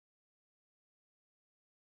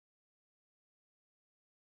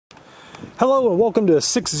Hello and welcome to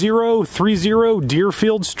 6030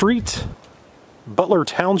 Deerfield Street, Butler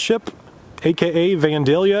Township, aka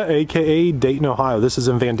Vandalia, aka Dayton, Ohio. This is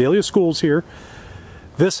in Vandalia Schools here.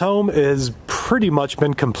 This home has pretty much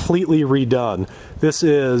been completely redone. This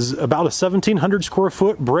is about a 1,700 square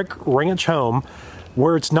foot brick ranch home.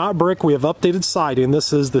 Where it's not brick, we have updated siding.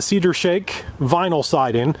 This is the cedar shake vinyl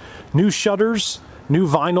siding, new shutters, new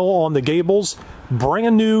vinyl on the gables,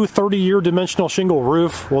 brand new 30-year dimensional shingle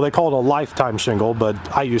roof. Well, they call it a lifetime shingle, but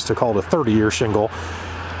I used to call it a 30-year shingle.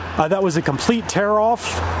 That was a complete tear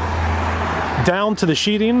off down to the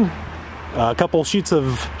sheeting. A couple sheets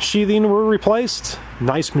of sheathing were replaced.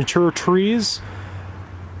 Nice mature trees.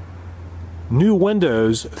 New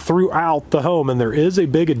windows throughout the home, and there is a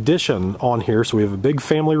big addition on here. So we have a big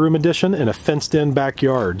family room addition and a fenced-in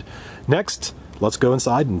backyard. Next, let's go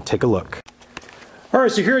inside and take a look. All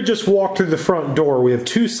right, so here I just walked through the front door. We have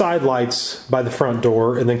two side lights by the front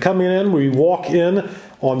door, and then coming in, we walk in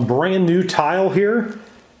on brand new tile here.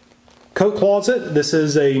 Coat closet. This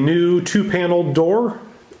is a new 2-paneled door.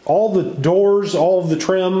 All the doors, all of the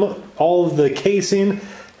trim, all of the casing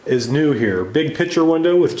is new here. Big picture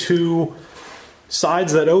window with two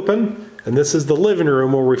sides that open, and this is the living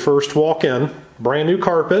room where we first walk in. Brand new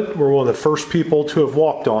carpet. We're one of the first people to have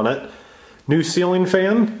walked on it. New ceiling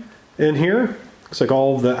fan in here. Looks like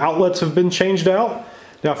all of the outlets have been changed out.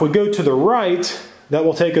 Now if we go to the right, that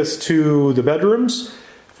will take us to the bedrooms.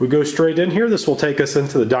 If we go straight in here, this will take us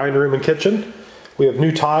into the dining room and kitchen. We have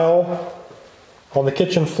new tile on the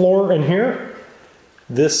kitchen floor in here.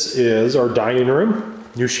 This is our dining room.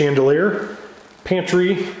 New chandelier,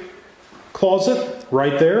 pantry, closet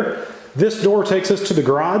right there. This door takes us to the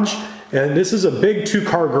garage, and this is a big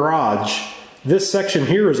 2-car garage. This section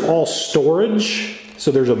here is all storage.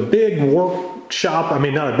 So there's a big workshop, I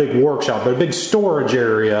mean not a big workshop, but a big storage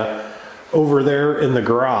area over there in the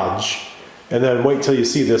garage. And then wait till you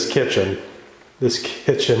see this kitchen. This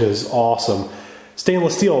kitchen is awesome.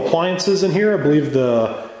 Stainless steel appliances in here. I believe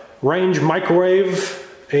the range, microwave,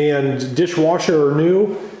 and dishwasher are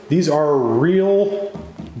new. These are real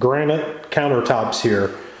granite countertops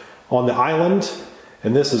here on the island.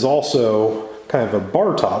 And this is also kind of a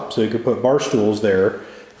bar top, so you could put bar stools there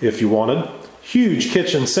if you wanted. Huge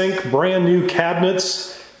kitchen sink, brand new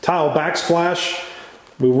cabinets, tile backsplash.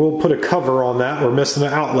 We will put a cover on that. We're missing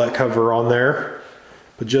an outlet cover on there.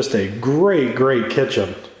 But just a great, great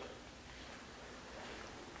kitchen.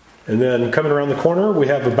 And then coming around the corner, we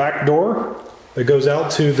have a back door that goes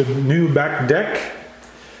out to the new back deck.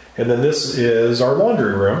 And then this is our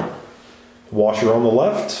laundry room. Washer on the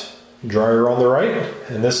left, dryer on the right.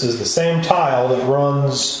 And this is the same tile that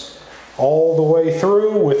runs all the way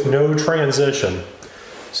through with no transition.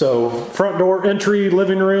 So front door entry,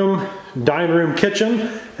 living room, dining room,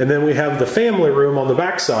 kitchen, and then we have the family room on the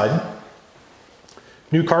back side.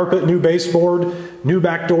 New carpet, new baseboard, new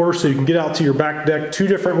back door, so you can get out to your back deck 2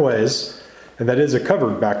 different ways, and that is a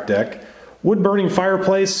covered back deck. Wood burning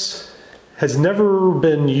fireplace has never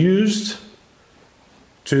been used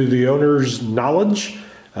to the owner's knowledge.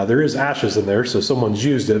 There is ashes in there, so someone's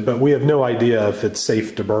used it, but we have no idea if it's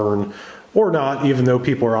safe to burn or not, even though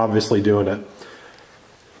people are obviously doing it.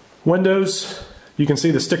 Windows, you can see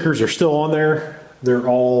the stickers are still on there. They're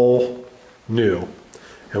all new.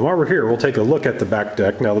 And while we're here, we'll take a look at the back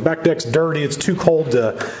deck. Now the back deck's dirty, it's too cold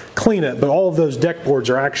to clean it, but all of those deck boards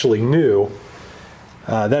are actually new.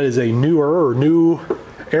 That is a new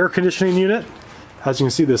air conditioning unit. As you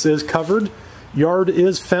can see, this is covered. Yard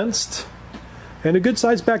is fenced. And a good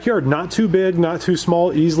sized backyard, not too big, not too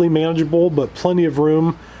small, easily manageable, but plenty of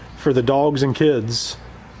room for the dogs and kids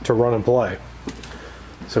to run and play.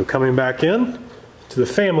 So coming back in to the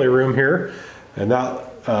family room here, and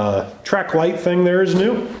that track light thing there is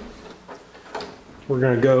new. We're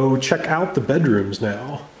gonna go check out the bedrooms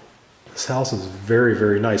now. This house is very,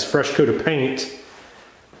 very nice. Fresh coat of paint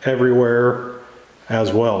everywhere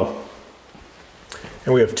as well.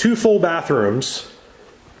 And we have 2 full bathrooms.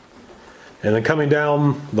 And then coming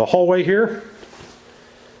down the hallway here,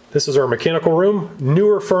 this is our mechanical room.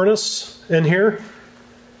 Newer furnace in here.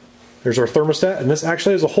 There's our thermostat, and this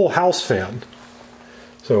actually has a whole house fan.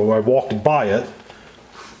 So I walked by it,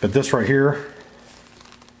 but this right here,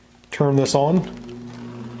 turn this on,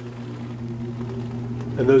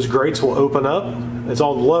 and those grates will open up. It's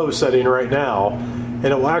on low setting right now, and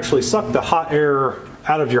it will actually suck the hot air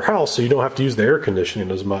out of your house so you don't have to use the air conditioning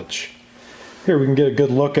as much. Here we can get a good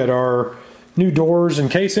look at our new doors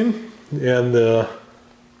and casing, and the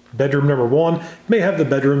bedroom number 1. May have the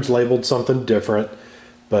bedrooms labeled something different,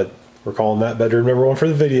 but we're calling that bedroom number 1 for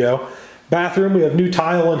the video. Bathroom, we have new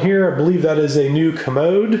tile in here. I believe that is a new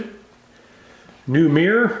commode. New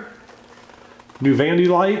mirror. New vandy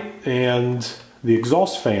light, and the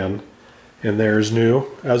exhaust fan in there is new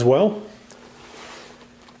as well.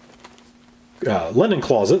 Linen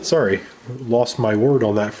closet, sorry, lost my word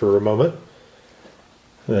on that for a moment.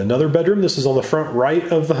 Another bedroom, this is on the front right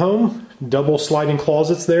of the home. Double sliding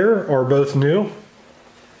closets there are both new.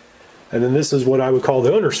 And then this is what I would call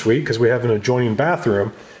the owner suite, because we have an adjoining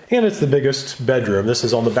bathroom, and it's the biggest bedroom. This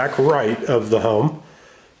is on the back right of the home.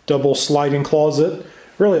 Double sliding closet.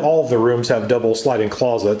 Really all of the rooms have double sliding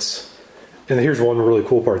closets. And here's one really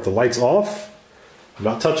cool part. The light's off. I'm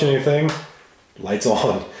not touching anything. Light's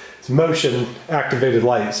on. It's motion activated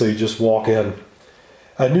light, so you just walk in.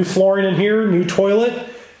 New flooring in here, new toilet,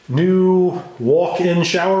 new walk-in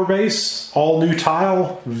shower base, all new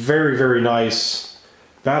tile, very, very nice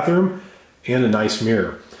bathroom, and a nice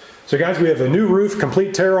mirror. So guys, we have a new roof,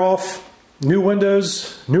 complete tear off, new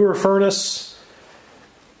windows, newer furnace,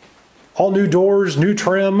 all new doors, new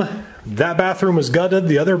trim. That bathroom was gutted,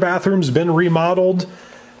 the other bathroom's been remodeled.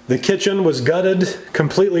 The kitchen was gutted,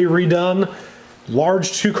 completely redone. Large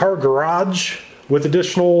 2-car garage with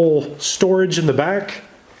additional storage in the back.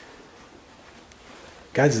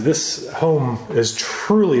 Guys, this home is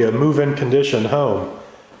truly a move-in condition home.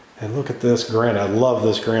 And look at this granite. I love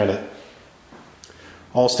this granite.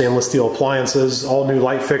 All stainless steel appliances, all new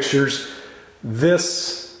light fixtures.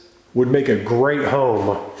 This would make a great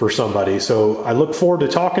home for somebody. So I look forward to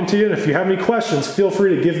talking to you. And if you have any questions, feel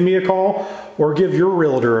free to give me a call or give your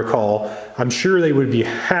realtor a call. I'm sure they would be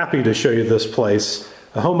happy to show you this place.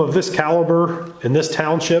 A home of this caliber in this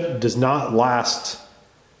township does not last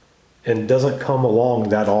and doesn't come along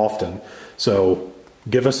that often. So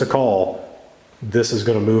give us a call. This is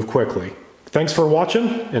going to move quickly. Thanks for watching,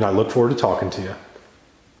 and I look forward to talking to you.